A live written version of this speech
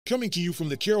Coming to you from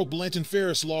the Carol Blanton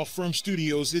Ferris Law Firm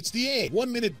Studios, it's The Egg.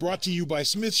 1 minute brought to you by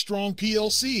Smith Strong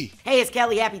PLC. Hey, it's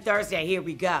Kelly. Happy Thursday. Here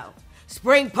we go.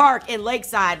 Spring Park in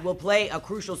Lakeside will play a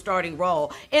crucial starting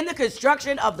role in the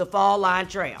construction of the Fall Line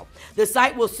Trail. The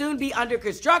site will soon be under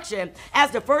construction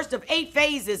as the first of 8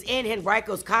 phases in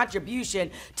Henrico's contribution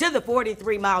to the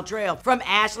 43-mile trail from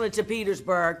Ashland to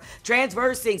Petersburg,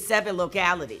 traversing 7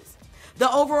 localities.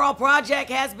 The overall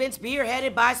project has been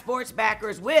spearheaded by sports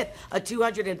backers with a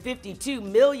 $252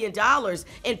 million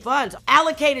in funds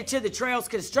allocated to the trail's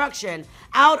construction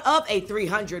out of a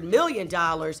 $300 million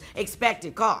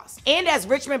expected cost. And as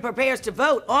Richmond prepares to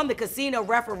vote on the casino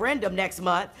referendum next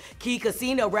month, key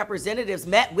casino representatives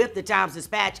met with the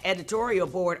Times-Dispatch editorial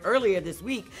board earlier this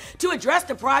week to address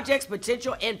the project's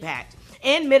potential impact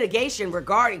and mitigation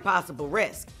regarding possible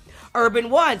risk. Urban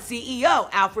One CEO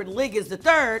Alfred Liggins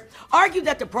III argued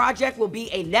that the project will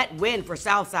be a net win for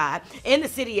Southside and the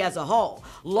city as a whole,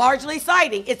 largely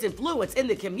citing its influence in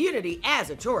the community as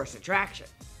a tourist attraction.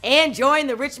 And join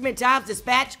the Richmond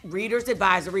Times-Dispatch Readers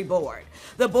Advisory Board.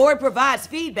 The board provides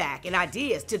feedback and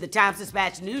ideas to the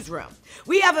Times-Dispatch newsroom.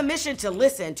 We have a mission to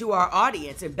listen to our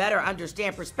audience and better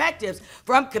understand perspectives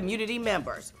from community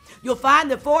members. You'll find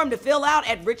the form to fill out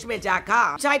at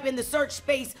richmond.com. Type in the search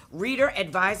space Reader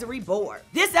Advisory Board.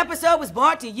 This episode was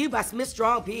brought to you by Smith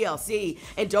Strong PLC.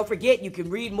 And don't forget, you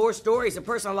can read more stories and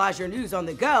personalize your news on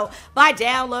the go by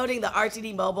downloading the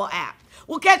RTD mobile app.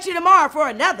 We'll catch you tomorrow for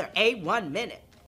another A1 Minute.